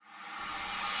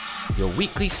your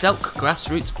weekly Selk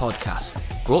Grassroots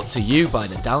podcast, brought to you by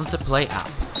the Down to Play app.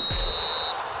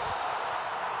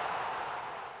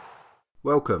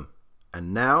 Welcome,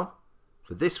 and now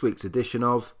for this week's edition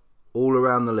of All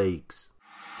Around the Leagues.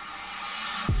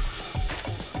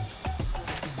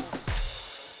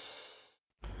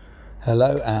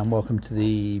 Hello and welcome to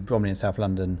the Bromley and South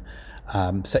London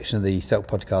section of the Selk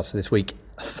podcast for this week.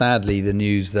 Sadly, the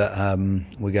news that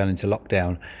we're going into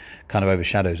lockdown kind of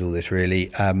overshadows all this really.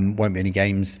 Won't be any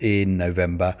games in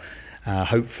November.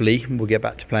 Hopefully we'll get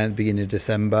back to playing at the beginning of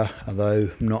December, although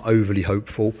I'm not overly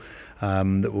hopeful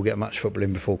that we'll get much football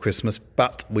in before Christmas.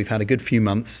 But we've had a good few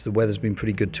months. The weather's been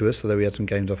pretty good to us, although we had some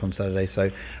games off on Saturday. So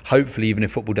hopefully, even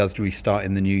if football does restart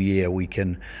in the new year, we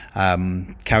can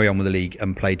carry on with the league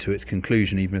and play to its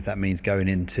conclusion, even if that means going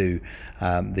into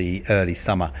the early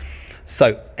summer.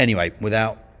 So anyway,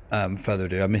 without further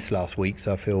ado, I missed last week,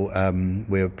 so I feel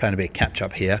we're playing a bit of catch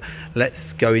up here.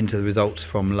 Let's go into the results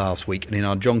from last week. And in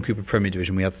our John Cooper Premier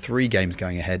Division, we had 3 games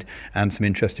going ahead and some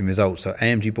interesting results. So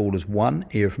AMG Ballers 1,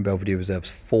 Era from Belvedere Reserves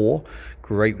 4.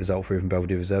 Great result for Era from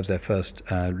Belvedere Reserves, their first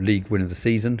league win of the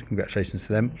season. Congratulations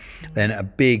to them. Then a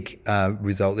big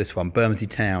result, this one, Bermondsey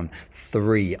Town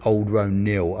 3, Old Roan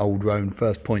 0. Old Roan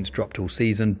first points dropped all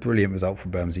season. Brilliant result for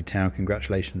Bermondsey Town.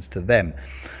 Congratulations to them.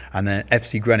 And then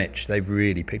FC Greenwich, they've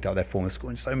really picked up their form. They're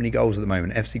scoring so many goals at the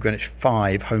moment. FC Greenwich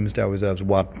 5, Holmesdale Reserves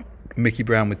 1. Mickey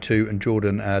Brown with 2 and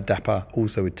Jordan Dapper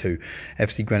also with 2.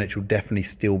 FC Greenwich will definitely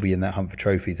still be in that hunt for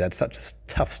trophies. They had such a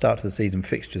tough start to the season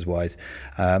fixtures-wise.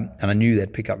 And I knew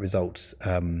they'd pick up results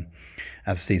as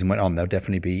the season went on. They'll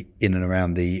definitely be in and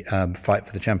around the fight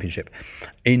for the championship.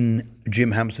 In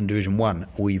Jim Hampson Division 1,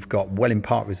 we've got Welling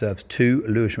Park Reserves 2,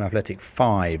 Lewisham Athletic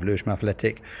 5. Lewisham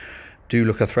Athletic do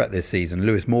look a threat this season.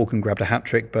 Lewis Morgan grabbed a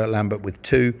hat-trick, Bert Lambert with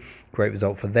 2. Great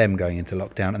result for them going into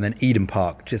lockdown. And then Eden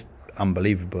Park, just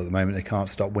unbelievable at the moment. They can't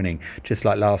stop winning. Just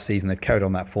like last season, they've carried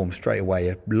on that form straight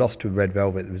away. Lost to Red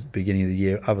Velvet at the beginning of the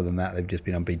year. Other than that, they've just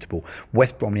been unbeatable.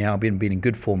 West Bromley Albion been in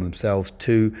good form themselves.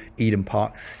 2, Eden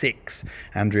Park 6.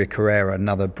 Andrea Carrera,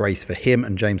 another brace for him.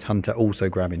 And James Hunter also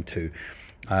grabbing 2.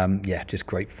 Just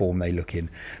great form they look in.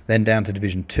 Then down to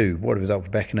Division 2. What a result for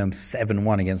Beckenham.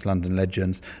 7-1 against London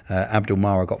Legends. Abdul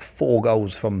Mara got 4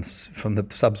 goals from the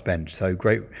subs bench. So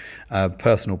great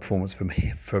personal performance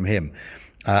from him.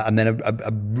 And then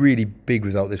a really big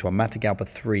result, this one. Matagalpa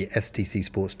 3, STC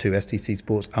Sports 2. STC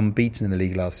Sports unbeaten in the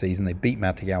league last season. They beat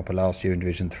Matagalpa last year in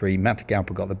Division 3.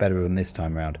 Matagalpa got the better of them this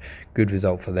time round. Good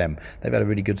result for them. They've had a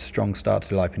really good, strong start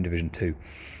to life in Division 2.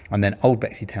 And then Old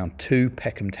Bexley Town 2,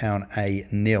 Peckham Town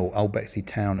 0. Old Bexley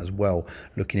Town as well,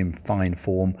 looking in fine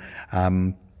form.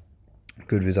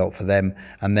 Good result for them.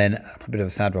 And then a bit of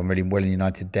a sad one really, Welling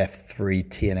United Def 3,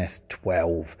 TNS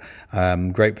 12.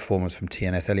 Great performance from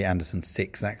TNS. Elliot Anderson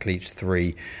 6, Zach Leach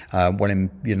 3. Welling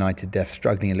United Def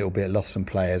struggling a little bit, lost some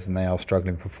players, and they are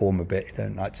struggling to perform a bit. You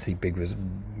don't like to see big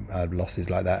losses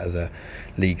like that as a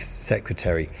league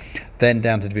secretary. Then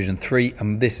down to Division 3,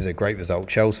 and this is a great result.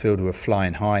 Chelsfield, who were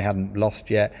flying high, hadn't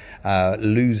lost yet,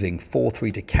 losing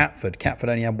 4-3 to Catford. Catford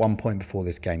only had 1 point before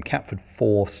this game. Catford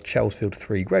 4, Chelsfield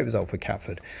 3. Great result for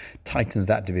Catford. Tightens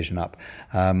that division up,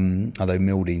 although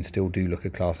Mildeen still do look a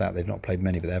class out. They've not played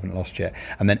many, but they haven't lost yet.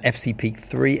 And then FC Peak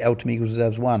 3, Eltham Eagles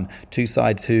Reserves 1. 2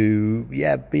 sides who,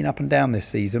 been up and down this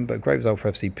season, but great result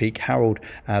for FC Peak. Harold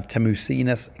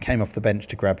Temusinas came off the bench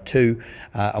to grab 2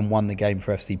 and won the game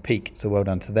for FC Peak, so well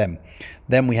done to them.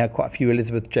 Then we had quite a few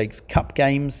Elizabeth Jakes Cup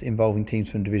games involving teams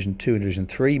from Division 2 and Division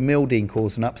 3. Mildeen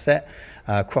caused an upset.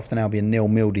 Crofton Albion 0,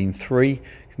 Mildeen 3.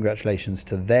 Congratulations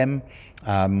to them.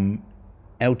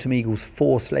 Eltham Eagles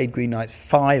 4, Slade Green Knights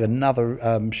 5,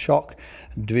 another shock.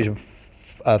 Division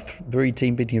 3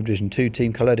 team beating a Division 2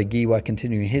 team. Kaloda Giwa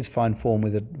continuing his fine form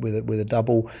with a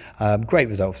double. Great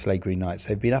result for Slade Green Knights.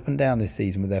 They've been up and down this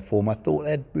season with their form. I thought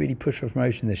they'd really push for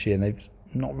promotion this year, and they've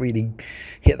not really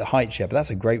hit the heights yet, but that's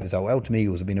a great result. Eltham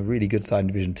Eagles have been a really good side in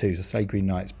Division 2, so Slade Green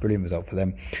Knights, brilliant result for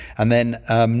them. And then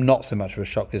not so much of a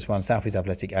shock this one, South East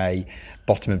Athletic A,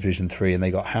 bottom of Division 3, and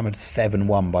they got hammered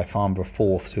 7-1 by Farnborough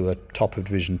 4th, who are top of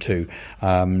Division 2.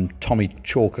 Tommy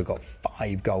Chalker got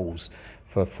 5 goals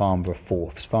for Farnborough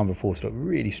 4th. Farnborough 4th look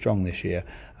really strong this year.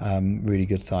 Really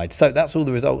good side. So that's all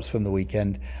the results from the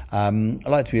weekend. I'd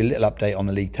like to do a little update on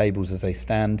the league tables as they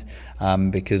stand,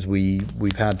 because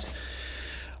we've had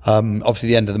obviously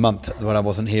the end of the month when I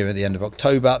wasn't here at the end of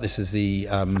October. This is the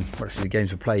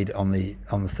games were played on the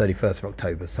 31st of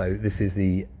October. So this is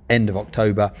the end of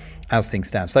October as things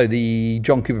stand. So the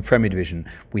John Cooper Premier Division,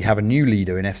 we have a new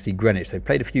leader in FC Greenwich. They've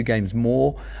played a few games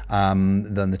more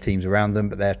than the teams around them,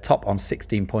 but they're top on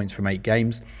 16 points from 8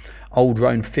 games. Old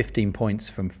Roan 15 points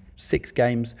from 6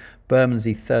 games.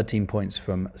 Bermondsey 13 points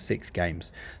from 6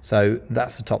 games. So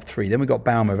that's the top 3. Then we've got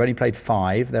Balmer, have only played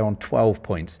 5. They're on 12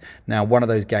 points. Now, one of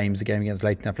those games, the game against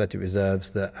Leighton Athletic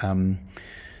Reserves, that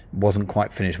wasn't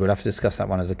quite finished. We'll have to discuss that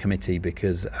one as a committee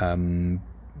because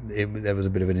there was a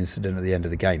bit of an incident at the end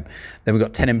of the game. Then we've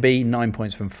got 10MB, 9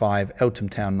 points from 5. Eltham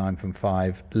Town, 9 from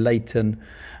 5. Leighton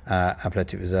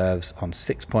Athletic Reserves on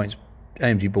 6 points.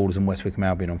 AMG Balders and West Wickham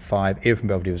Albion on 5, Eritham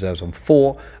Belvedere Reserves on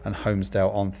 4, and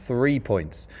Holmesdale on 3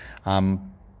 points.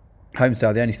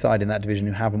 Holmesdale, the only side in that division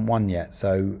who haven't won yet,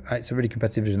 so it's a really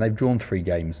competitive division. They've drawn 3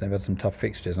 games, they've had some tough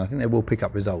fixtures, and I think they will pick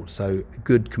up results. So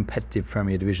good competitive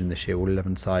Premier Division this year, all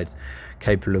 11 sides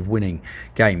capable of winning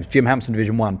games. Jim Hampson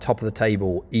Division 1, top of the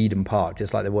table, Eden Park,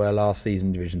 just like they were last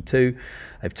season, Division 2.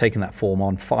 They've taken that form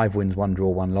on, 5 wins, 1 draw,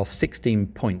 1 loss, 16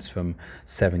 points from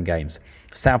 7 games.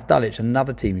 South Dulwich,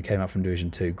 another team who came up from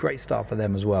Division 2. Great start for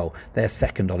them as well. They're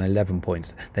second on 11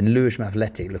 points. Then Lewisham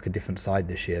Athletic look a different side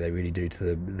this year. They really do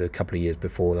to the couple of years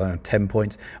before. They're on 10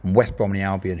 points. And West Bromley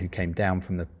Albion, who came down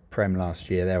from the Prem last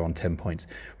year, they're on 10 points.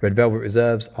 Red Velvet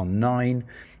Reserves on 9.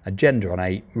 Agenda on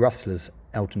 8. Rustlers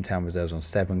Eltham Town Reserves on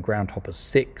 7. Groundhoppers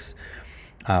 6.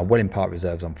 Welling Park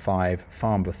Reserves on 5,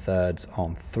 Farnborough Thirds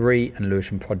on 3, and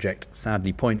Lewisham Project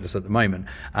sadly pointless at the moment.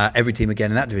 Every team again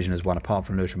in that division has won apart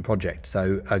from Lewisham Project,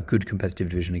 so a good competitive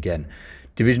division again.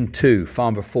 Division 2,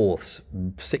 Farnborough Fourths,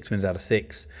 6 wins out of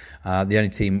 6. The only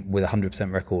team with a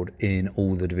 100% record in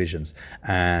all the divisions.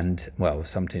 And, well,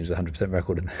 some teams with a 100%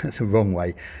 record in the wrong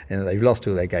way, in that they've lost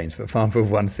all their games, but Farnborough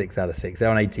have won 6 out of 6.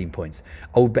 They're on 18 points.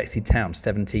 Old Bexley Town,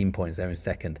 17 points, they're in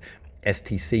second.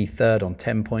 STC third on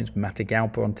 10 points,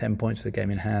 Matagalpa on 10 points with a game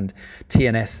in hand.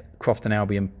 TNS, Crofton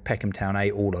Albion, Peckham Town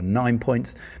A all on 9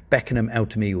 points. Beckenham,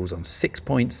 Eltham Eagles on 6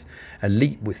 points.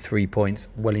 Elite with 3 points.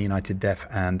 Welling United Deaf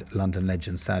and London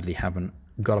Legends sadly haven't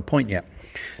got a point yet.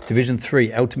 Division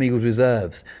 3, Eltham Eagles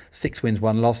Reserves, 6 wins,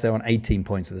 1 loss. They're on 18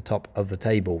 points at the top of the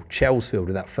table. Chelsfield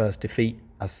with that first defeat,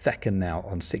 a second now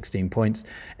on 16 points.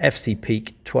 FC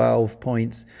Peak, 12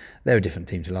 points. They're a different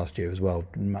team to last year as well.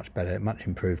 Much better, much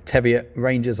improved. Teviot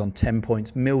Rangers on 10 points.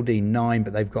 Mildeen 9,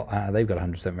 but they've got a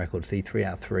 100% record. See, 3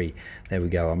 out of 3. There we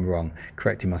go. I'm wrong.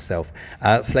 Correcting myself.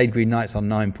 Slade Green Knights on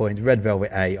 9 points. Red Velvet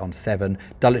A on 7.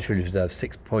 Dulwich Reserve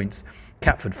 6 points.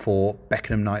 Catford 4,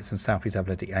 Beckenham Knights and South East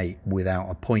Athletic 8 without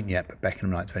a point yet, but Beckenham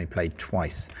Knights only played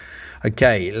twice.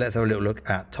 Okay, let's have a little look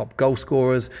at top goal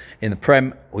scorers. In the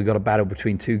Prem, we got a battle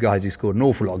between 2 guys who scored an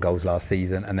awful lot of goals last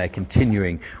season, and they're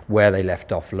continuing where they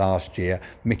left off last year.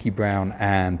 Mickey Brown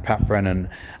and Pat Brennan,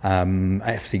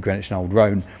 FC Greenwich and Old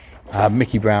Roan.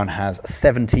 Mickey Brown has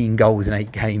 17 goals in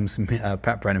 8 games.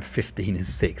 Pat Brennan 15 and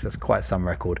 6. That's quite some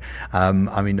record.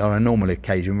 I mean, on a normal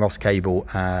occasion, Ross Cable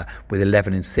with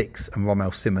 11 in 6 and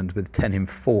Rommel Simmons with 10 in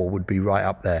 4 would be right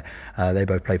up there. They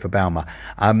both play for Balmer.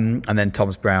 And then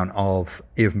Thomas Brown of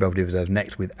Eritham Belvedere Reserves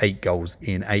next with 8 goals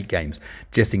in 8 games.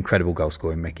 Just incredible goal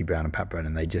scoring, Mickey Brown and Pat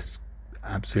Brennan. They just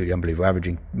absolutely unbelievable,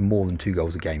 averaging more than 2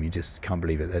 goals a game. You just can't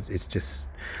believe it. It's just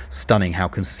stunning how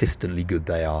consistently good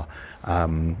they are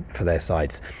for their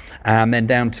sides. And then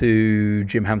down to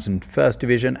Jim Hampson First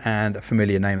Division, and a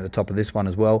familiar name at the top of this one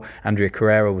as well. Andrea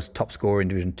Carrera was top scorer in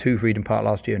Division 2 for Eden Park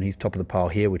last year, and he's top of the pile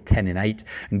here with 10 in 8.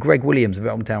 And Greg Williams of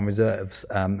Eltham Town Reserves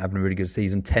having a really good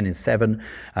season, 10 in 7.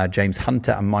 James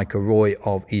Hunter and Micah Roy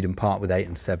of Eden Park with 8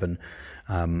 and 7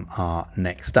 are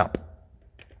next up.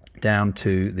 Down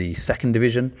to the second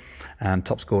division, and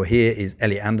top scorer here is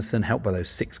Elliot Anderson, helped by those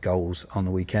 6 goals on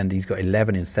the weekend. He's got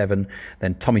 11 in 7.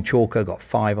 Then Tommy Chalker got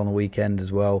 5 on the weekend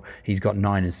as well. He's got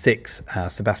 9 in 6.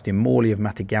 Sebastian Morley of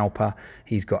Matagalpa,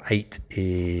 he's got 8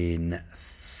 in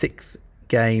 6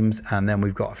 games. And then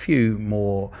we've got a few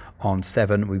more on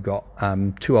 7. We've got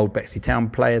 2 Old Bexley Town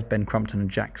players, Ben Crumpton and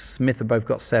Jack Smith have both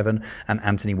got 7, and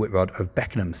Anthony Whitrod of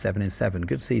Beckenham 7 in 7.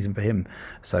 Good season for him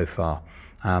so far.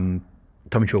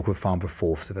 Tommy Chalker with Farnborough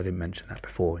 4th, if I didn't mention that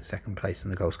before, in 2nd place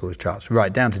in the goal scorers charts.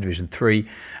 Right, down to Division 3,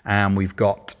 and we've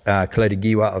got Kaleda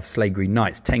Giwa of Slade Green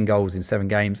Knights, 10 goals in 7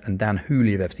 games, and Dan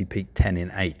Hooley of FC Peak, 10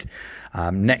 in 8.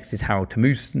 Next is Harold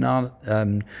Tumisanas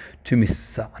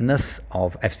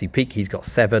of FC Peak. He's got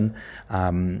 7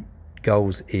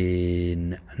 goals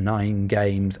in 9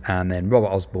 games, and then Robert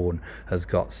Osborne has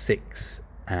got 6,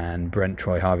 and Brent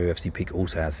Troy Harvey of FC Peak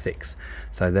also has 6.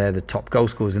 So they're the top goal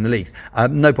scorers in the leagues.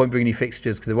 No point bringing any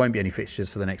fixtures because there won't be any fixtures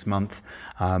for the next month.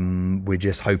 We're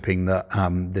just hoping that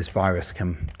this virus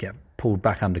can get pulled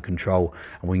back under control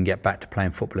and we can get back to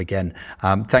playing football again.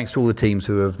 Thanks to all the teams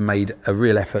who have made a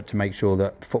real effort to make sure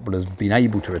that football has been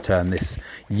able to return this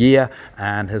year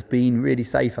and has been really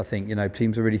safe. I think,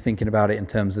 teams are really thinking about it in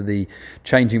terms of the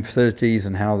changing facilities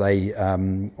and how they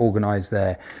organise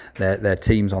their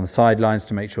teams on the sidelines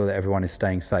to make sure that everyone is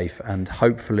staying safe, and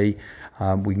hopefully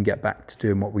we can get back to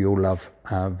doing what we all love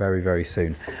very, very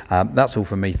soon. That's all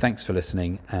from me. Thanks for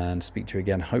listening, and speak to you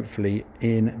again hopefully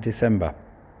in December.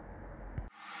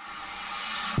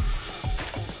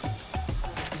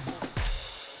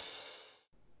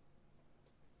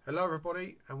 Hello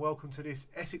everybody, and welcome to this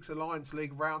Essex Alliance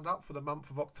League roundup for the month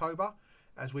of October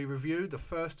as we review the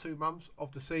first 2 months of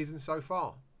the season so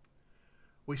far.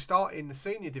 We start in the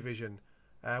senior division,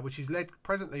 which is led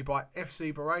presently by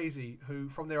FC Baresi, who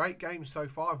from their 8 games so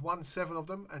far have won 7 of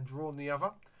them and drawn the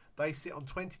other. They sit on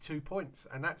 22 points,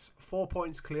 and that's 4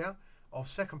 points clear of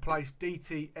second place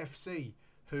DTFC,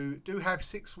 who do have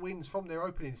 6 wins from their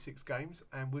opening 6 games,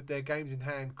 and with their games in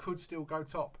hand could still go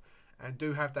top, and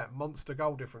do have that monster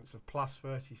goal difference of plus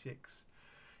 36.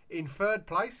 In third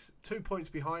place, 2 points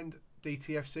behind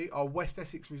DTFC, are West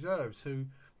Essex Reserves, who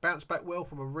bounced back well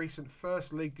from a recent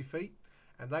first league defeat,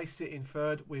 and they sit in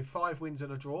third with 5 wins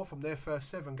and a draw from their first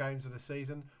 7 games of the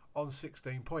season on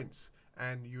 16 points,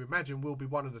 and you imagine will be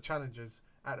one of the challengers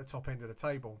at the top end of the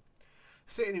table.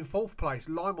 Sitting in fourth place,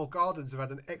 Lymore Gardens have had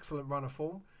an excellent run of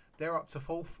form. They're up to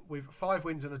fourth with 5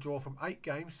 wins and a draw from 8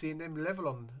 games, seeing them level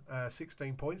on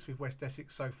 16 points with West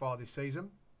Essex so far this season.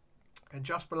 And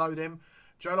just below them,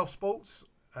 Joloff Sports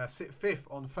sit fifth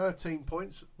on 13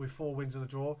 points with 4 wins and a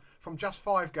draw from just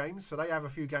 5 games, so they have a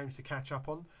few games to catch up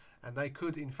on, and they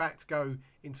could in fact go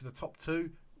into the top 2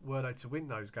 were they to win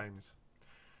those games.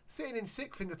 Sitting in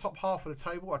 6th in the top half of the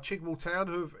table are Chigwell Town,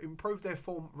 who have improved their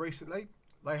form recently.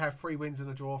 They have 3 wins and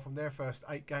a draw from their first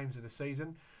 8 games of the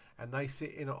season, and they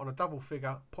sit in on a double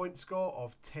figure point score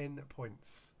of 10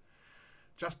 points.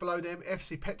 Just below them,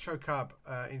 FC Petro Club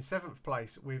in 7th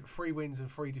place with 3 wins and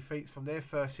 3 defeats from their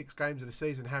first 6 games of the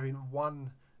season, having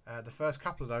won the first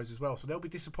couple of those as well. So they'll be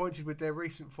disappointed with their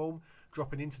recent form,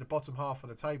 dropping into the bottom half of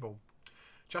the table.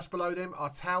 Just below them are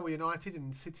Tower United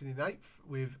and sitting in 8th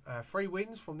with 3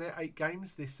 wins from their 8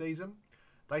 games this season.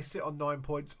 They sit on 9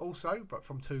 points also, but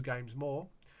from 2 games more.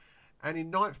 And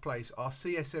in 9th place are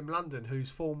CSM London,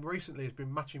 whose form recently has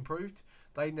been much improved.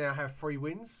 They now have 3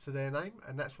 wins to their name,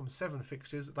 and that's from 7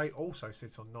 fixtures. They also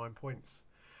sit on 9 points.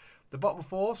 The bottom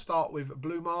 4 start with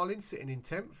Blue Marlin sitting in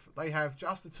 10th. They have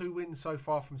just the 2 wins so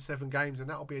far from 7 games, and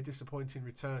that will be a disappointing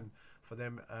return for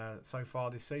them so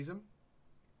far this season.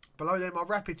 Below them are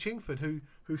Rapid Chingford,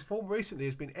 whose form recently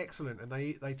has been excellent, and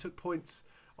they took points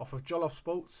off of Joloff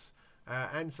Sports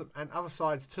and other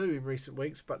sides too in recent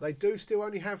weeks, but they do still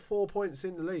only have 4 points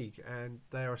in the league, and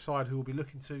they're a side who will be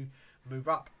looking to move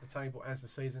up the table as the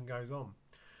season goes on.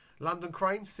 London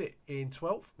Cranes sit in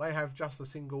 12th. They have just a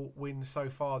single win so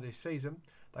far this season.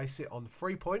 They sit on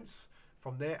 3 points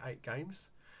from their 8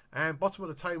 games. And bottom of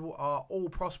the table are All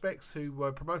Prospects, who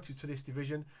were promoted to this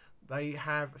division. They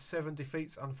have 7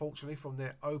 defeats, unfortunately, from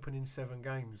their opening 7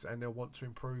 games, and they'll want to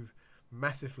improve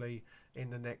massively in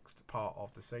the next part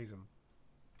of the season.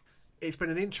 It's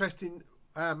been an interesting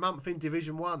month in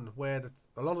Division 1, where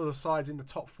a lot of the sides in the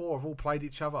top 4 have all played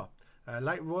each other.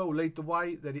 Leighton Royal lead the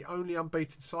way. They're the only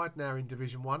unbeaten side now in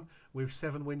Division 1 with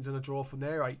 7 wins and a draw from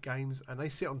their 8 games, and they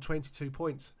sit on 22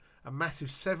 points. A massive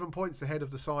 7 points ahead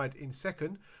of the side in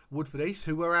second, Woodford East,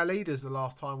 who were our leaders the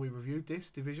last time we reviewed this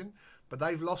division, but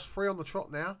they've lost 3 on the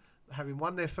trot now, having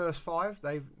won their first 5.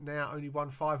 They've now only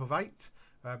won 5 of 8,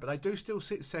 but they do still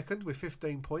sit second with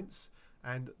 15 points,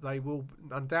 and they will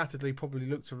undoubtedly probably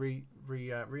look to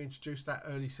reintroduce that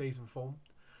early season form.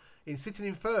 In sitting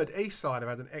in third, Eastside have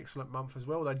had an excellent month as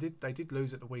well. They did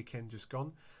lose at the weekend just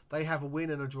gone. They have a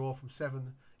win and a draw from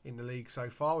 7 in the league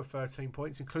so far with 13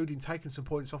 points, including taking some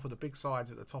points off of the big sides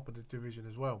at the top of the division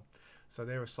as well. So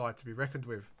they're a side to be reckoned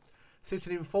with.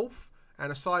 Sitting in fourth,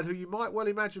 and a side who you might well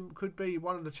imagine could be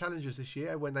one of the challengers this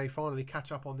year when they finally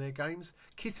catch up on their games,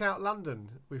 Kit Out London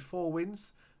with 4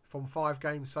 wins from 5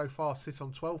 games so far sit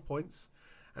on 12 points.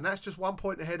 And that's just 1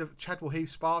 point ahead of Chadwell Heath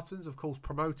Spartans, of course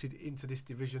promoted into this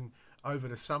division over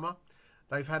the summer.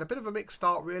 They've had a bit of a mixed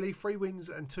start really, 3 wins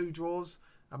and 2 draws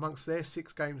amongst their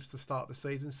 6 games to start the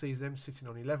season, sees them sitting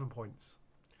on 11 points.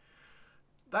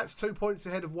 That's 2 points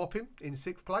ahead of Wapping in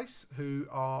 6th place, who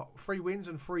are 3 wins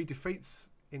and 3 defeats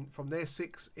from their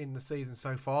 6 in the season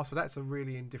so far, so that's a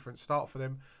really indifferent start for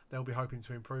them. They'll be hoping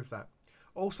to improve that.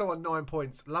 Also on 9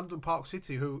 points, London Park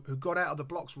City, who got out of the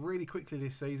blocks really quickly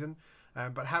this season,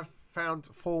 but have found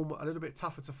form a little bit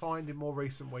tougher to find in more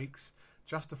recent weeks.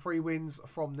 just the 3 wins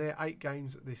from their 8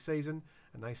 games this season,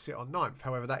 and they sit on 9th.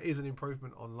 However, that is an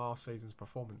improvement on last season's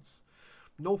performance.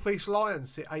 North East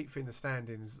Lions sit 8th in the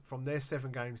standings from their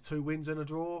 7 games, 2 wins and a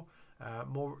draw.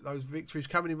 More those victories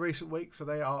coming in recent weeks, so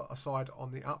they are a side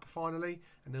on the up finally,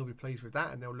 and they'll be pleased with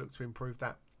that, and they'll look to improve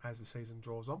that as the season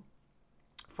draws on.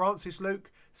 Francis Luke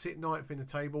sit 9th in the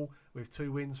table with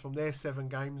 2 wins from their 7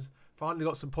 games. Finally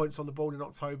got some points on the board in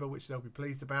October, which they'll be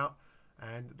pleased about.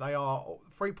 And they are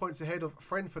 3 points ahead of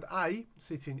Frenford A,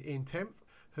 sitting in 10th,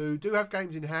 who do have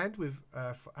games in hand, with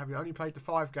having only played the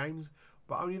 5 games,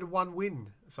 but only the 1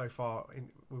 win so far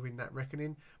within that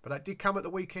reckoning. But that did come at the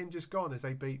weekend just gone, as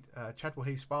they beat Chadwell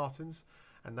Heath Spartans,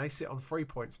 and they sit on 3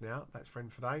 points now. That's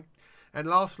Frenford A. And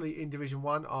lastly, in Division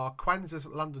 1 are Quansas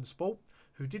London Sport,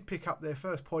 who did pick up their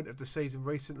first point of the season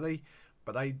recently,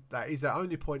 but that is their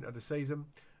only point of the season.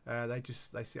 They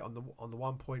sit on the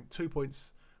 1 point, 2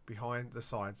 points behind the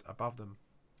sides above them.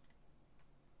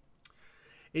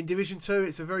 In Division 2,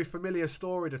 it's a very familiar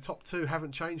story. The top 2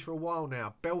 haven't changed for a while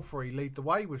now. Belfry lead the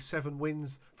way with 7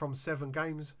 wins from 7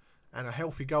 games, and a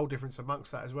healthy goal difference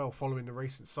amongst that as well, following the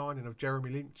recent signing of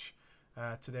Jeremy Lynch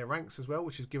to their ranks as well,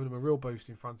 which has given them a real boost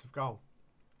in front of goal.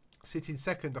 Sitting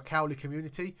second are Cowley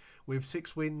Community with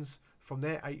 6 wins from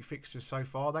their 8 fixtures so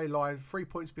far. They lie 3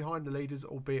 points behind the leaders,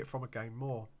 albeit from a game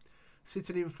more.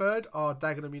 Sitting in third are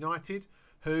Dagenham United,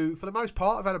 who for the most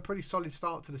part have had a pretty solid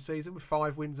start to the season with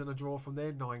 5 wins and a draw from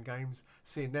their 9 games,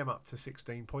 seeing them up to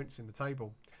 16 points in the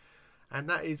table. And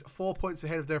that is 4 points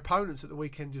ahead of their opponents at the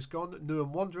weekend just gone,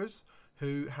 Newham Wanderers,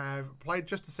 who have played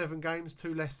just the 7 games,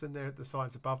 2 less than the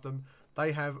sides above them.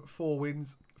 They have 4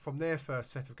 wins from their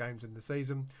first set of games in the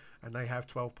season, and they have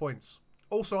 12 points.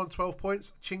 Also on 12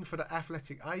 points, Chingford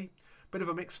Athletic A. Bit of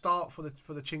a mixed start for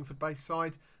the Chingford base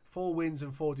side. 4 wins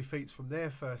and 4 defeats from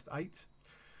their first 8.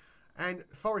 And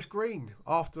Forest Green,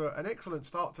 after an excellent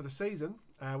start to the season,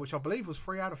 which I believe was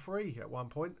 3 out of 3 at one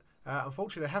point,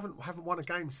 unfortunately they haven't won a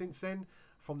game since then.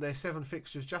 From their 7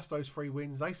 fixtures, just those 3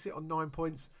 wins. They sit on 9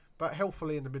 points, but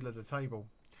healthily in the middle of the table.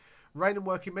 Rainham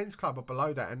Working Men's Club are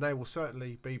below that, and they will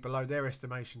certainly be below their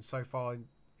estimation so far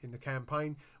in the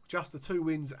campaign. Just the 2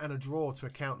 wins and a draw to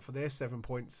account for their 7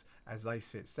 points as they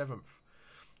sit 7th.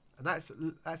 And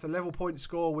that's a level point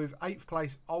score with 8th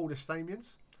place Old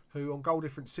Estamians, who on goal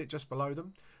difference sit just below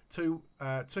them. 2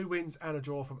 wins and a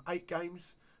draw from 8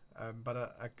 games,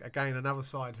 but again another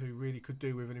side who really could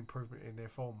do with an improvement in their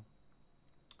form.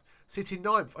 Sitting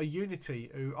 9th are Unity,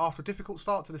 who after a difficult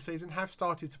start to the season have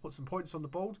started to put some points on the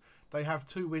board. They have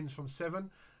 2 wins from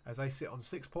 7 as they sit on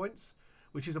 6 points,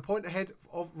 which is a point ahead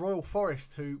of Royal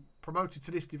Forest, who promoted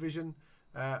to this division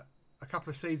a couple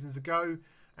of seasons ago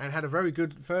and had a very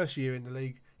good first year in the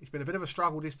league. It's been a bit of a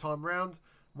struggle this time round.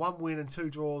 1 win and 2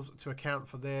 draws to account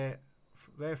for their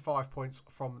 5 points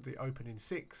from the opening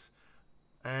 6.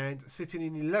 And sitting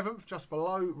in 11th, just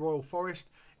below Royal Forest,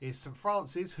 is St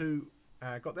Francis, who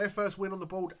got their first win on the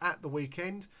board at the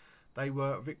weekend. They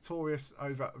were victorious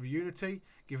over Unity,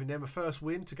 giving them a first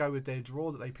win to go with their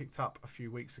draw that they picked up a few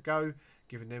weeks ago,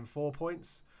 giving them 4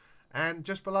 points. And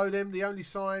just below them, the only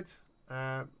side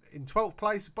in 12th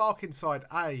place, Barkingside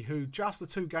A, who just the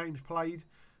 2 games played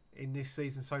in this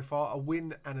season so far, a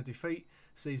win and a defeat,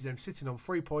 sees them sitting on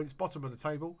 3 points, bottom of the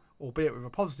table, albeit with a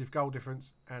positive goal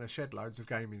difference and a shed loads of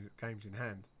games in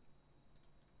hand.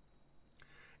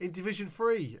 In Division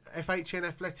 3, FHN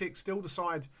Athletics still the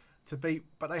side to beat,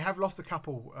 but they have lost a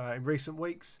couple in recent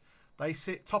weeks. They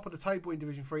sit top of the table in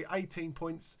Division 3, 18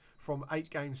 points from 8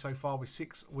 games so far with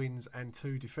 6 wins and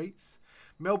 2 defeats.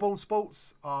 Melbourne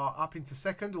Sports are up into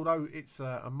second, although it's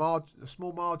a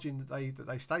small margin that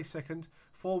they stay second.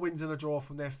 4 wins and a draw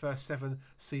from their first 7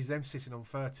 sees them sitting on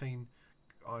 13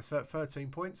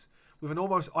 points. With an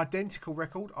almost identical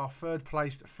record are third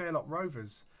placed Fairlock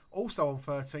Rovers, also on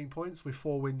 13 points with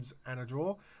 4 wins and a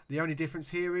draw. The only difference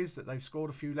here is that they've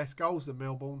scored a few less goals than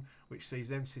Melbourne, which sees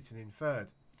them sitting in third.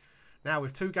 Now,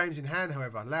 with 2 games in hand,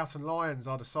 however, Loughton Lions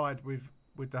are the side with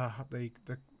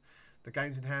the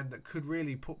games in hand that could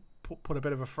really put a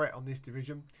bit of a threat on this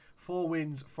division. 4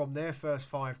 wins from their first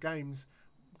 5 games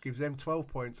gives them 12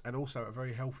 points and also a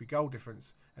very healthy goal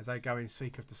difference as they go in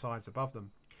seek of the sides above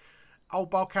them. Old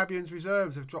Balcabians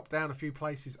reserves have dropped down a few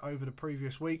places over the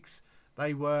previous weeks.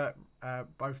 They were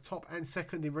both top and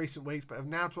second in recent weeks, but have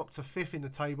now dropped to 5th in the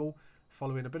table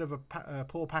following a bit of a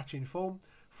poor patch in form.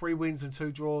 3 wins and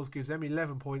 2 draws gives them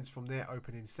 11 points from their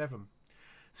opening 7.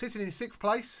 Sitting in 6th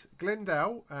place,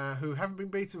 Glendale, who haven't been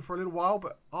beaten for a little while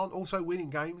but aren't also winning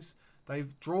games.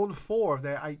 They've drawn 4 of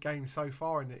their 8 games so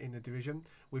far in the division,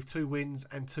 with 2 wins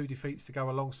and 2 defeats to go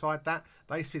alongside that.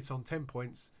 They sit on 10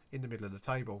 points in the middle of the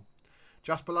table.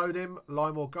 Just below them,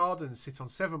 Lymore Gardens sit on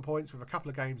 7 points with a couple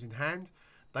of games in hand.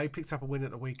 They picked up a win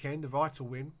at the weekend, a vital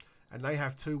win, and they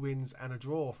have 2 wins and a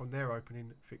draw from their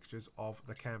opening fixtures of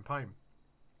the campaign.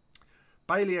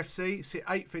 Bailey FC sit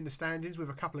 8th in the standings with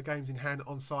a couple of games in hand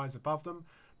on sides above them.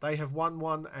 They have won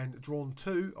 1 and drawn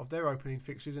 2 of their opening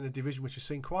fixtures in a division which has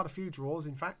seen quite a few draws,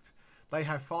 in fact. They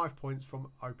have 5 points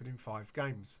from opening 5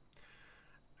 games.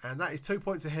 And that is 2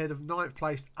 points ahead of 9th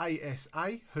placed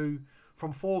ASA, who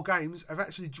from 4 games have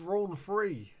actually drawn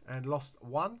 3 and lost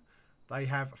 1. They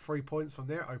have 3 points from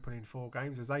their opening 4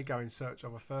 games as they go in search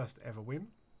of a first ever win.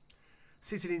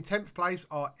 Sitting in 10th place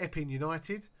are Epping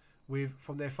United, with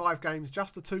from their 5 games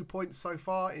just the 2 points so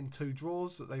far in 2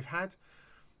 draws that they've had.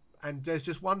 And there's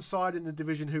just one side in the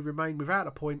division who remain without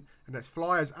a point, and that's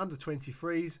Flyers under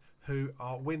 23s, who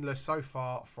are winless so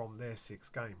far from their 6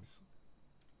 games.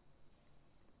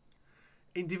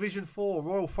 In Division 4,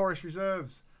 Royal Forest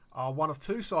Reserves are one of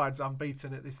 2 sides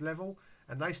unbeaten at this level,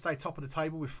 and they stay top of the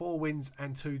table with 4 wins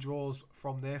and 2 draws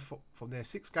from their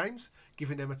 6 games,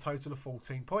 giving them a total of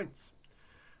 14 points.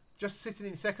 Just sitting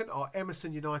in second are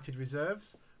Emerson United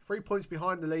Reserves, 3 points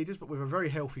behind the leaders, but with a very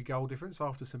healthy goal difference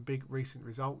after some big recent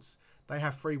results. They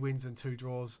have 3 wins and 2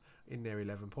 draws in their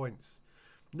 11 points.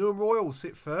 Newham Royals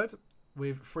sit third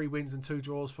with 3 wins and 2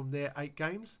 draws from their 8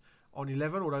 games on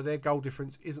 11, although their goal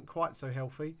difference isn't quite so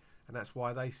healthy, and that's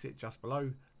why they sit just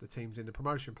below the teams in the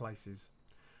promotion places.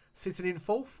 Sitting in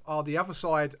 4th are the other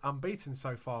side, unbeaten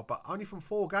so far, but only from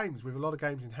 4 games with a lot of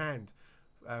games in hand.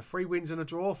 3 wins and a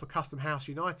draw for Custom House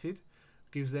United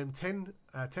gives them 10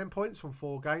 points from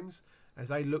 4 games as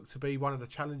they look to be one of the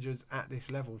challengers at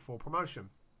this level for promotion.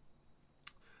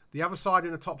 The other side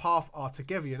in the top half are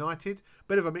Together United.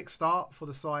 Bit of a mixed start for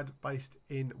the side based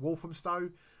in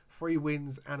Walthamstow. 3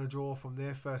 wins and a draw from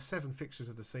their first 7 fixtures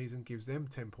of the season gives them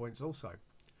 10 points also.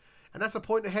 And that's a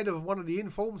point ahead of one of the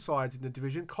informed sides in the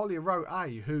division, Collier Row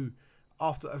A, who,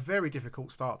 after a very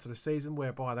difficult start to the season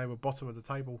whereby they were bottom of the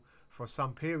table for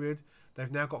some period, they've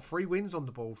now got 3 wins on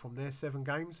the board from their 7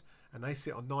 games, and they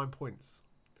sit on 9 points.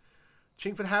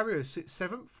 Chingford Harriers sit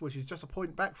 7th, which is just a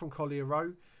point back from Collier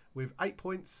Row, with 8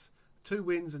 points, 2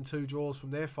 wins and 2 draws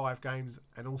from their 5 games,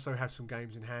 and also have some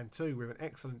games in hand too, with an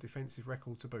excellent defensive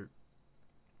record to boot.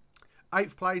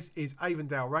 8th place is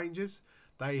Avondale Rangers.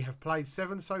 They have played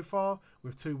 7 so far,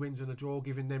 with 2 wins and a draw,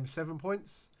 giving them 7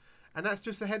 points. And that's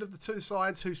just ahead of the 2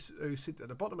 sides who sit at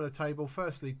the bottom of the table.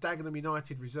 Firstly, Dagenham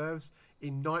United Reserves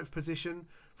in 9th position.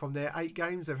 From their 8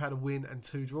 games, they've had a win and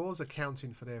 2 draws,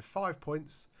 accounting for their 5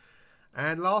 points.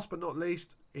 And last but not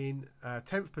least, in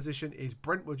 10th position is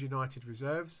Brentwood United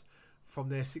Reserves. From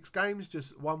their 6 games,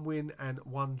 just 1 win and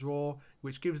 1 draw,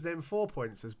 which gives them 4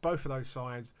 points, as both of those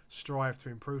sides strive to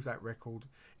improve that record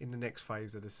in the next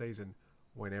phase of the season,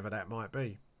 whenever that might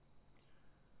be.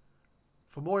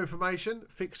 For more information,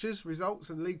 fixtures, results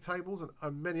and league tables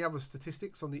and many other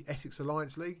statistics on the Essex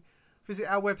Alliance League, visit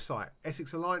our website,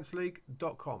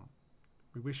 essexallianceleague.com.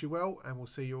 We wish you well and we'll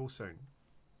see you all soon.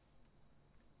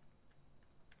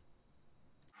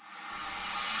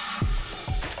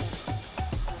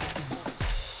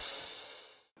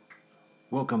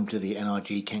 Welcome to the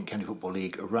NRG Kent County Football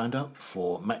League roundup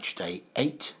for match day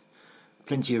 8.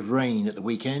 Plenty of rain at the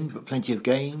weekend, but plenty of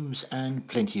games and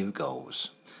plenty of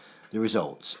goals. The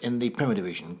results: in the Premier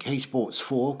Division, K Sports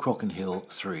 4, Crockenhill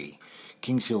 3,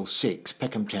 Kings Hill 6,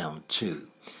 Peckham Town 2,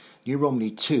 New Romney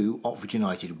 2, Otford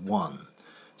United 1,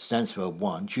 Stansfeld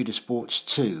 1, Tudor Sports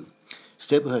 2,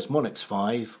 Staplehurst Monarchs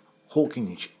 5,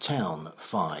 Hawkinge Town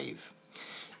 5.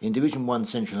 In Division 1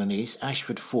 Central and East,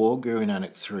 Ashford 4,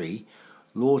 Gurinanak 3,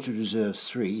 Lordford Reserves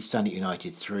 3, Thanet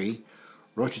United 3,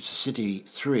 Rochester City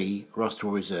 3,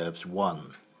 Rusthall Reserves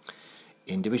 1.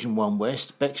 In Division 1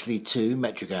 West, Bexley 2,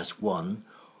 Metrogas 1,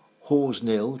 Halls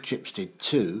 0, Chipstead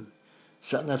 2,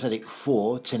 Sutton Athletic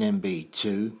 4, 10MB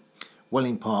 2,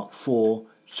 Welling Park 4,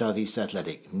 South East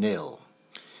Athletic 0.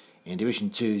 In Division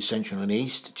 2 Central and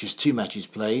East, just 2 matches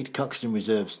played, Cuxton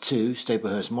Reserves 2,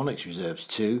 Staplehurst Monarchs Reserves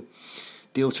 2,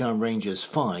 Dealtown Rangers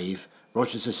 5,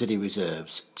 Rochester City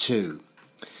Reserves 2.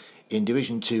 In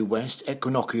Division 2 West,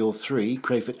 Equinoctial 3,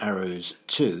 Crayford Arrows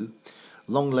 2,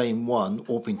 Long Lane 1,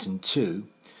 Orpington 2,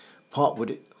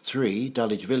 Parkwood 3,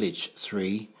 Dulwich Village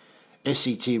 3,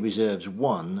 SCT Reserves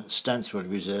 1,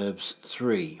 Stansfeld Reserves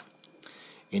 3.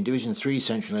 In Division 3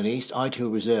 Central and East,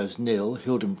 Idehill Reserves 0,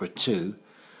 Hildenborough 2.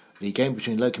 The game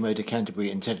between Locomotive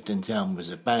Canterbury and Tenterden Town was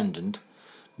abandoned.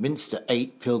 Minster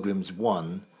 8, Pilgrims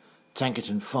 1,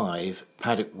 Tankerton 5,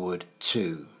 Paddockwood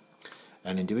 2.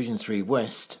 And in Division 3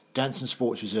 West, Danson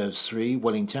Sports Reserves 3,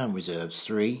 Wellington Reserves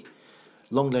 3,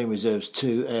 Long Lane Reserves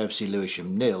 2, AFC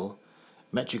Lewisham 0,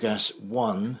 Metrogas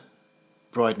 1,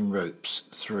 Bryden Ropes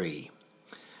 3.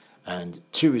 And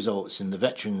 2 results in the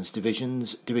Veterans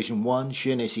Divisions. Division 1,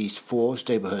 Sheerness East 4,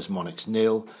 Staplehurst Monarchs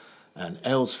 0, and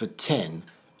Aylesford 10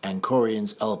 and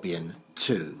Corians Albion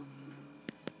 2.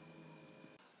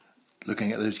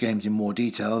 Looking at those games in more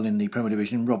detail, in the Premier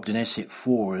Division, Robdenness hit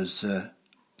 4 as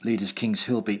leaders Kings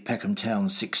Hill beat Peckham Town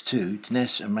 6-2.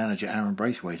 Denness and manager Aaron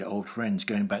Braithwaite are old friends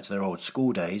going back to their old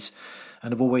school days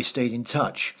and have always stayed in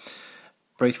touch.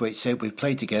 Braithwaite said, "We've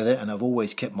played together and I've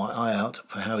always kept my eye out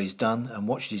for how he's done and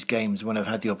watched his games when I've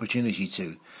had the opportunity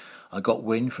to. I got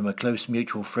wind from a close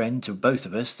mutual friend to both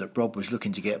of us that Rob was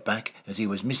looking to get back as he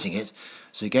was missing it,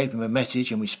 so he gave him a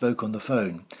message and we spoke on the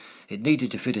phone. It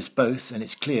needed to fit us both, and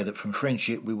it's clear that from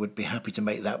friendship we would be happy to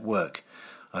make that work.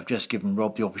 I've just given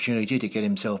Rob the opportunity to get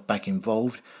himself back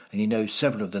involved, and he knows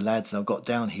several of the lads I've got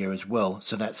down here as well,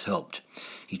 so that's helped.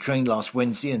 He trained last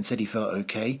Wednesday and said he felt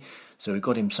okay, so we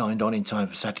got him signed on in time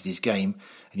for Saturday's game,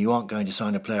 and you aren't going to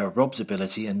sign a player of Rob's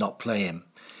ability and not play him.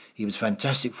 He was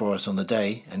fantastic for us on the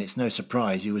day, and it's no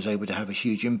surprise he was able to have a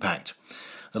huge impact.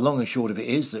 The long and short of it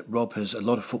is that Rob has a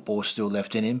lot of football still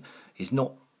left in him, is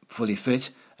not fully fit,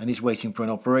 and he's waiting for an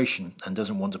operation and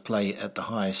doesn't want to play at the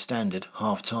highest standard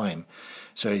half-time.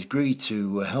 So he's agreed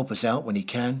to help us out when he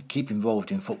can, keep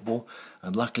involved in football,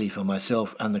 and luckily for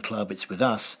myself and the club it's with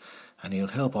us, and he'll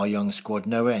help our young squad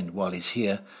no end while he's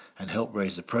here and help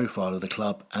raise the profile of the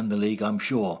club and the league, I'm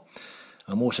sure.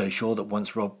 I'm also sure that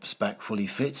once Rob's back fully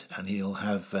fit, and he'll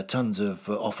have tons of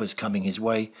offers coming his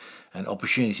way and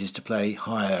opportunities to play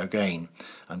higher again.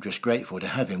 I'm just grateful to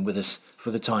have him with us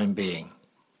for the time being.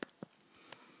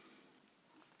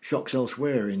 Shocks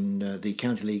elsewhere in the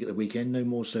County League at the weekend, no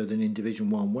more so than in Division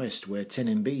 1 West, where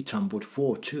 10MB tumbled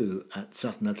 4-2 at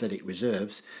Sutton Athletic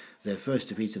Reserves, their first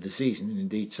defeat of the season, and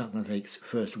indeed Sutton Athletic's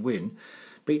first win.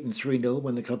 Beaten 3-0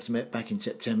 when the clubs met back in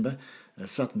September,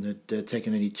 Sutton had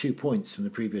taken only 2 points from the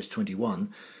previous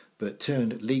 21, but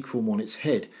turned league form on its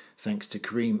head thanks to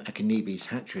Kareem Akinibi's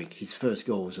hat-trick, his first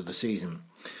goals of the season.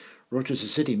 Rochester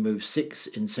City moved 6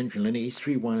 in Central and East,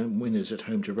 3-1 winners at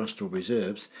home to Rusthall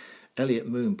Reserves. Elliot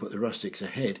Moon put the Rustics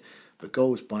ahead, but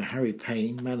goals by Harry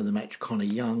Payne, man of the match Connor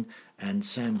Young and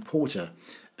Sam Porter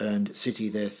earned City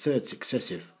their third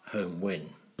successive home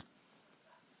win.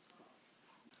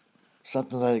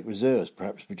 Sutton Athletic Reserves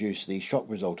perhaps produced the shock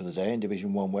result of the day in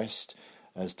Division 1 West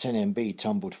as 10MB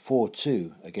tumbled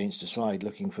 4-2 against a side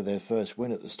looking for their first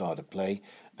win at the start of play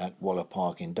at Waller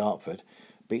Park in Dartford.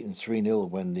 Beaten 3-0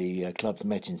 when the clubs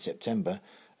met in September,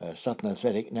 Sutton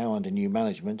Athletic, now under new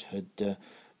management, had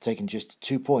taken just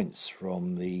 2 points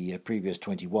from the previous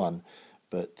 21,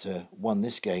 but won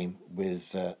this game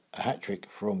with a hat-trick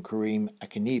from Kareem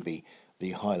Akinibi,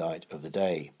 the highlight of the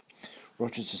day.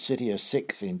 Rochester City are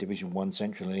 6th in Division 1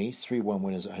 Central and East, 3-1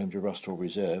 winners at home to Rusthall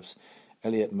Reserves.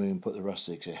 Elliot Moon put the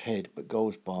Rustics ahead, but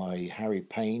goals by Harry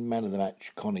Payne, man of the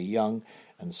match Connor Young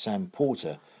and Sam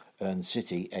Porter earned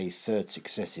City a third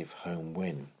successive home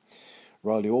win.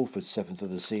 Riley Alford's 7th of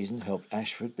the season helped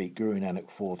Ashford beat Gurunanok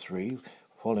 4-3,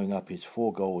 following up his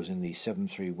 4 goals in the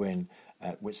 7-3 win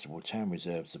at Whitstable Town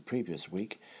Reserves the previous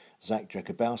week. Zach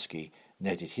Jakubowski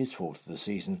netted his 4th of the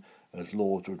season as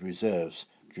Lordwood Reserves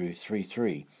drew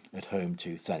 3-3 at home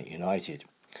to Thanet United.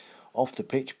 Off the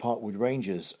pitch, Parkwood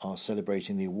Rangers are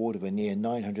celebrating the award of a near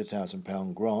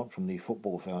 £900,000 grant from the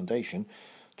Football Foundation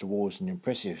towards an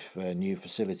impressive new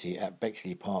facility at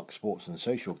Bexley Park Sports and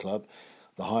Social Club,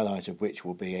 the highlight of which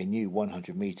will be a new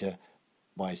 100 metre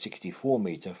by 64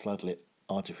 metre floodlit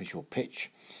artificial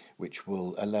pitch, which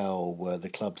will allow the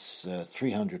club's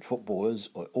 300 footballers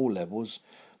at all levels,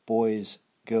 boys,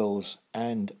 girls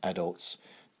and adults,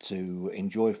 to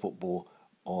enjoy football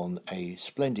on a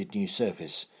splendid new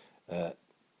surface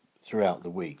throughout the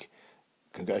week.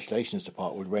 Congratulations to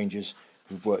Parkwood Rangers,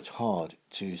 who've worked hard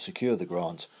to secure the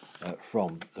grant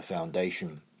from the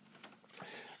foundation.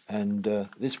 And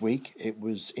this week it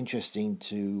was interesting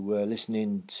to listen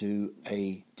in to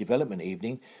a development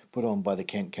evening put on by the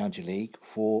Kent County League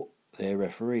for their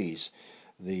referees.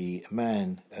 The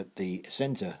man at the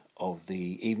centre of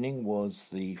the evening was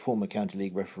the former County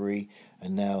League referee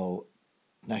and now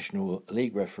National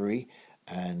League referee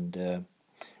and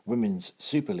Women's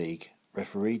Super League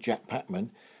referee Jack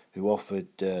Patman, who offered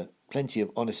plenty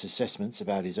of honest assessments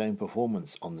about his own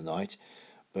performance on the night,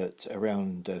 but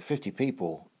around 50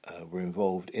 people were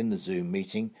involved in the Zoom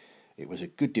meeting. It was a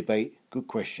good debate, good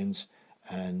questions,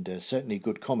 and certainly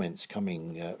good comments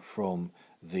coming from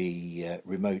the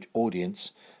remote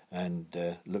audience,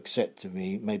 and looks set to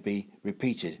be maybe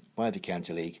repeated by the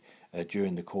County League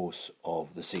during the course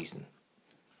of the season.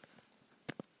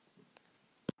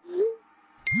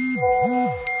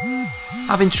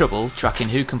 Having trouble tracking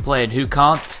who can play and who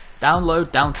can't?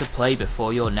 Download Down to Play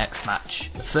before your next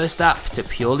match. The first app to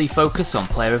purely focus on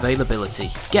player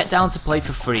availability. Get Down to Play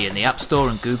for free in the App Store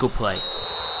and Google Play.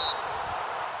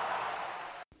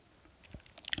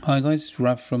 Hi guys, it's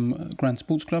Rav from Grand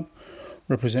Sports Club,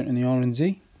 representing the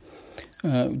RNZ.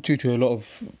 Due to a lot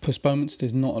of postponements,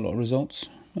 there's not a lot of results,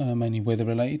 mainly weather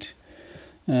related.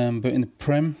 But in the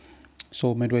Prem,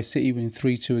 saw Medway City winning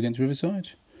 3-2 against Riverside.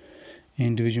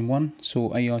 In Division 1,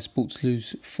 saw AI Sports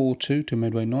lose 4-2 to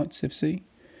Medway Knights FC.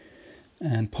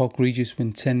 And Park Regis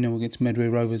win 10-0 against Medway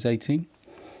Rovers 18.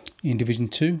 In Division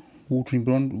 2,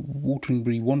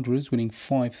 Wateringbury Wanderers winning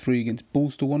 5-3 against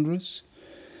Ballstor Wanderers.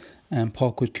 And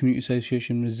Parkwood Community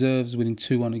Association Reserves winning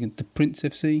 2-1 against the Prince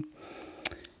FC.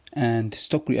 And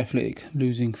Stockery Athletic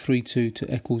losing 3-2 to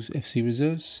Eccles FC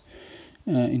Reserves.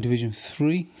 In Division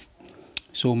 3,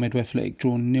 saw Medway Athletic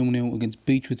draw 0-0 against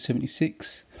Beechwood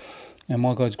 76. And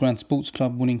my guys Grand Sports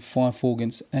Club winning 5-4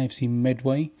 against AFC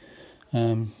Medway.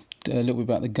 A little bit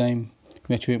about the game.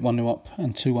 We actually went 1-0 up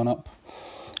and 2-1 up.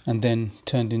 And then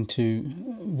turned into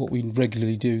what we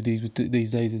regularly do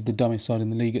these days is the dumbest side in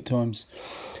the league at times.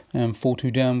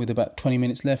 4-2 down with about 20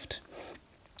 minutes left.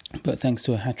 But thanks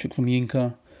to a hat-trick from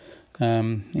Yinka,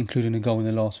 including a goal in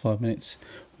the last 5 minutes,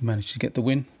 we managed to get the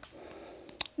win.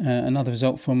 Another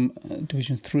result from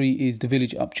Division 3 is the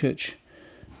Village Upchurch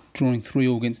drawing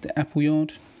 3-3 against the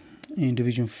Appleyard. In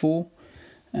Division 4,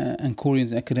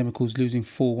 Ancorians Academicals losing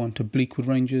 4-1 to Bleakwood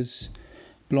Rangers.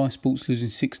 Blythe Sports losing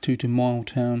 6-2 to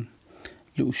Miletown.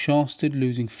 Little Shastard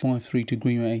losing 5-3 to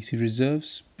Greenway AC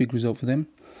Reserves. Big result for them.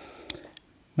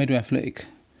 Medway Athletic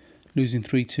losing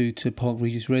 3-2 to Park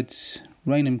Regis Reds.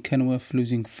 Raynham Kenilworth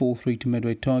losing 4-3 to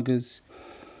Medway Tigers.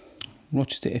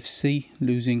 Rochester FC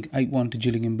losing 8-1 to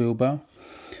Gillingham Bilbao.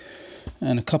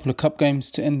 And a couple of cup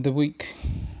games to end the week.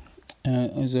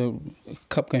 As a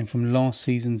cup game from last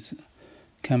season's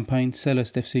campaign,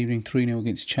 Selhurst FC winning 3-0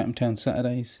 against Chatham Town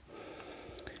Saturdays.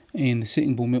 In the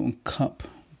Sitting Bull Milton Cup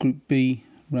Group B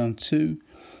Round 2,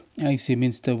 AFC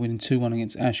Minster winning 2-1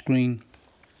 against Ash Green.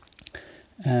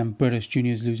 And Bredhurst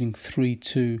Juniors losing 3-2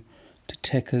 to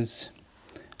Techers.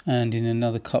 And in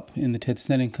another cup, in the Ted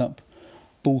Snelling Cup,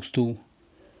 Ballstor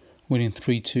winning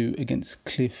 3-2 against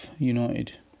Cliff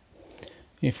United.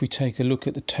 If we take a look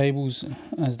at the tables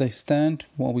as they stand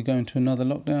while we go into another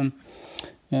lockdown,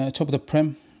 top of the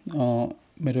Prem are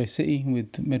Medway City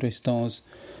with Medway Stars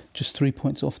just 3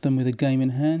 points off them with a game in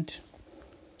hand.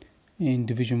 In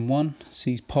Division 1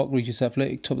 sees Park Regis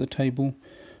Athletic top of the table,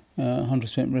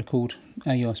 100% record.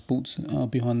 AI Sports are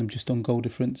behind them just on goal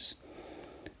difference,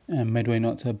 and Medway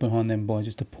Knights are behind them by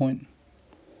just a point.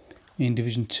 In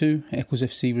Division 2, Eccles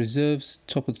FC Reserves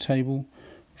top of the table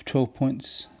with 12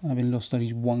 points, having lost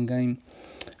only one game,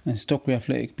 and Stockery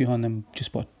Athletic behind them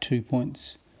just by 2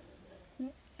 points.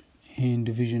 In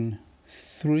Division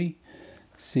 3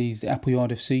 sees the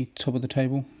Appleyard FC top of the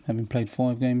table, having played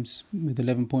 5 games with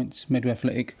 11 points. Medway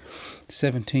Athletic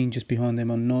 17 just behind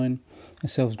them on 9.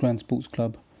 Ourselves Grand Sports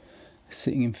Club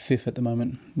sitting in 5th at the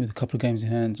moment with a couple of games in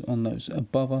hand on those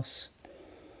above us.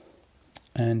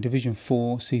 And Division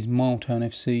 4 sees Miletown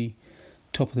FC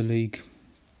top of the league,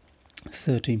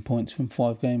 13 points from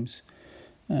 5 games.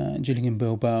 Gillingham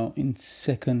Bilbao in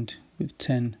 2nd with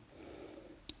 10,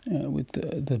 with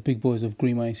the big boys of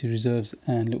Greenway AC Reserves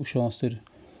and Little Shastard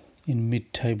in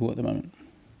mid-table at the moment.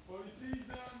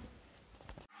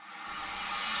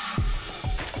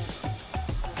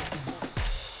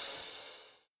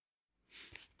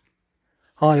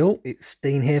 Hi all, it's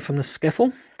Dean here from the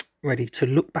Skeffel, ready to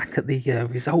look back at the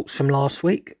results from last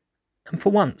week, and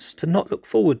for once to not look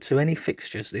forward to any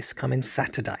fixtures this coming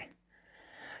Saturday.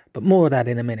 But more of that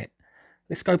in a minute.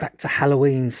 Let's go back to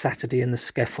Halloween Saturday in the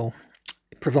Skeffel.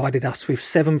 It provided us with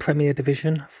 7 Premier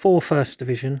Division, 4 First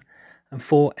Division and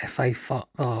 4 FA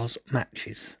Vars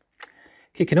matches.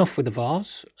 Kicking off with the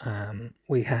Vars,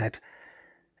 we had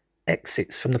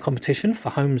exits from the competition for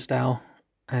Holmesdale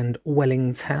and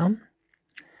Wellington.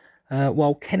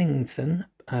 While Kennington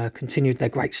continued their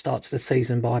great start to the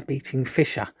season by beating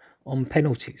Fisher on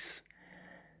penalties.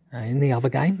 In the other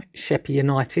game, Sheppey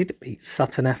United beat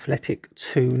Sutton Athletic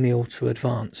 2-0 to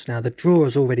advance. Now the draw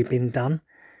has already been done,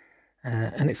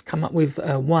 and it's come up with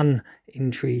one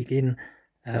intriguing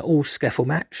all-Skeffel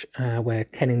match where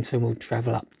Kennington will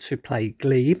travel up to play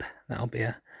Glebe. That'll be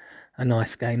a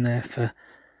nice game there for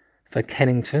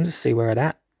Kennington to see where they're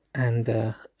at.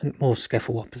 And more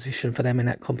Skeffel opposition for them in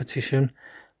that competition,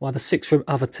 while the 6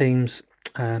 other teams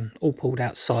all pulled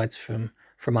out sides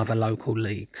from other local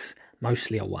leagues,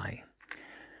 mostly away.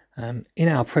 In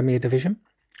our Premier Division,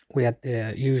 we had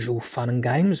the usual fun and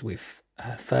games with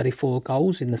 34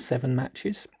 goals in the 7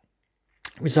 matches.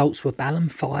 Results were Balham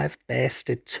 5,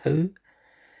 Bearsted 2,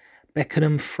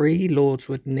 Beckenham 3,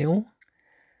 Lordswood 0,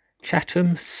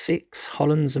 Chatham 6,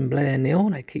 Hollands and Blair 0.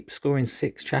 They keep scoring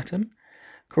 6, Chatham.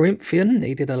 Corinthian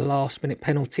needed a last-minute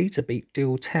penalty to beat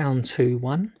Deal Town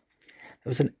 2-1. There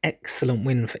was an excellent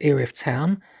win for Erith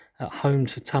Town at home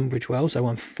to Tunbridge Wells. They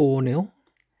won 4-0.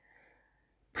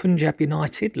 Punjab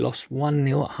United lost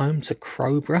 1-0 at home to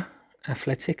Crowborough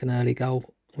Athletic. An early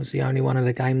goal was the only one of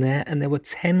the game there. And there were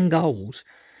 10 goals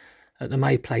at the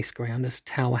May Place ground as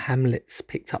Tower Hamlets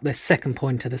picked up their second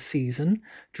point of the season,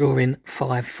 drawing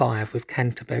 5-5 with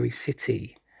Canterbury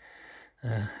City.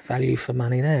 Value for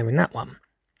money there in that one.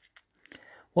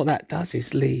 What that does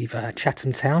is leave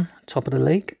Chatham Town top of the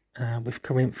league with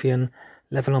Corinthian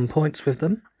level on points with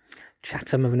them.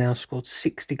 Chatham have now scored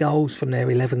 60 goals from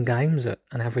their 11 games at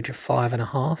an average of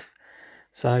 5.5.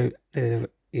 So there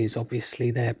is obviously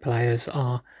their players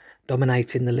are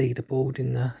dominating the leaderboard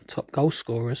in the top goal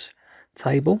scorers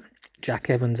table. Jack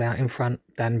Evans out in front,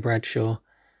 Dan Bradshaw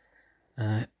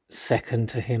second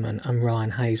to him, and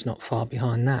Ryan Hayes not far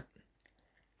behind that.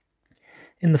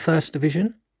 In the first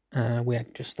division, we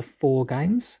had just the 4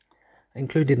 games,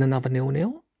 including another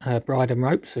 0-0. Bryden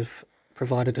Ropes have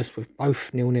provided us with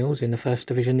both 0-0s in the first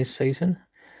division this season.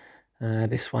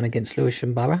 This one against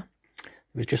Lewisham Borough.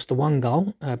 It was just the 1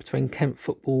 goal between Kent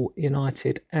Football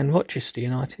United and Rochester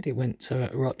United. It went to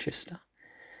Rochester.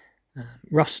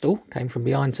 Rustle came from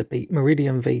behind to beat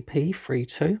Meridian VP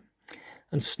 3-2.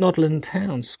 And Snodland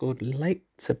Town scored late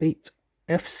to beat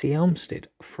FC Elmstead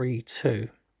 3-2.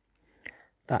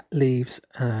 That leaves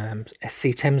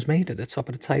SC Thamesmead at the top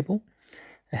of the table,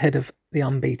 ahead of the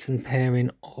unbeaten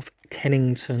pairing of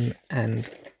Kennington and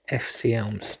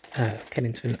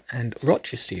Kennington and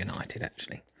Rochester United,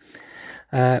 actually.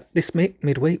 This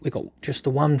midweek, we got just the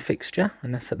 1 fixture,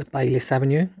 and that's at the Bayliss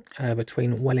Avenue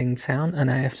between Welling Town and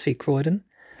AFC Croydon.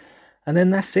 And then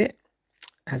that's it.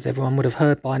 As everyone would have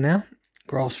heard by now,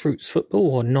 grassroots football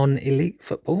or non-elite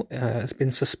football has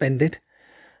been suspended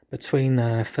between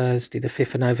Thursday the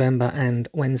 5th of November and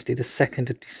Wednesday the 2nd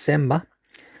of December.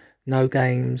 No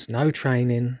games, no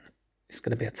training. It's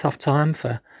going to be a tough time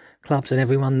for clubs and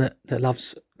everyone that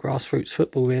loves grassroots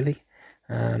football, really.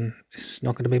 It's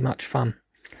not going to be much fun.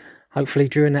 Hopefully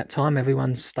during that time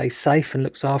everyone stays safe and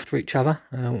looks after each other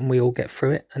and we all get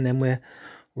through it, and then we're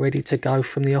ready to go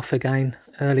from the off again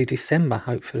early December.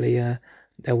 Hopefully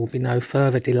there will be no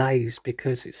further delays,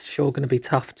 because it's sure going to be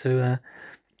tough to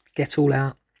get all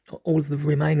of the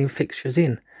remaining fixtures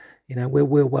in. You know,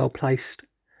 we're well placed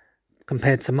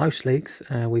compared to most leagues.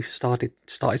 We've started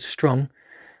strong,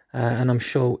 and I'm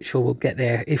sure we'll get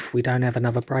there if we don't have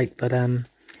another break, but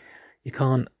you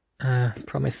can't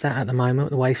promise that at the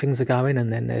moment, the way things are going,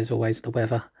 and then there's always the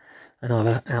weather and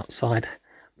other outside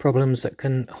problems that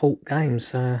can halt games.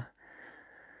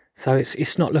 So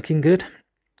it's not looking good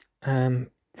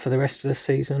for the rest of the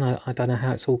season. I don't know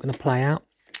how it's all going to play out.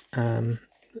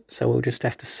 So we'll just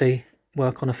have to see,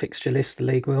 work on a fixture list, the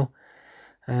league will,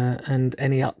 and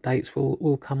any updates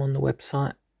will come on the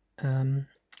website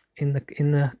in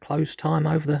the close time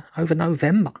over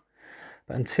November.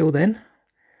 But until then,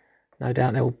 no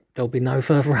doubt there'll be no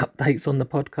further updates on the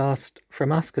podcast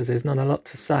from us, because there's not a lot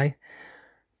to say.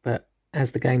 But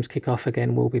as the games kick off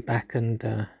again, we'll be back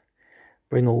and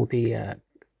bring all the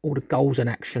goals and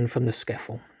action from the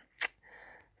SCEFL.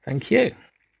 Thank you.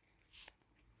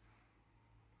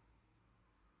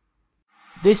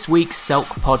 This week's Selk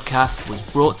podcast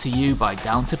was brought to you by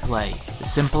Down to Play, the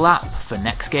simple app for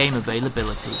next game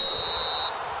availability.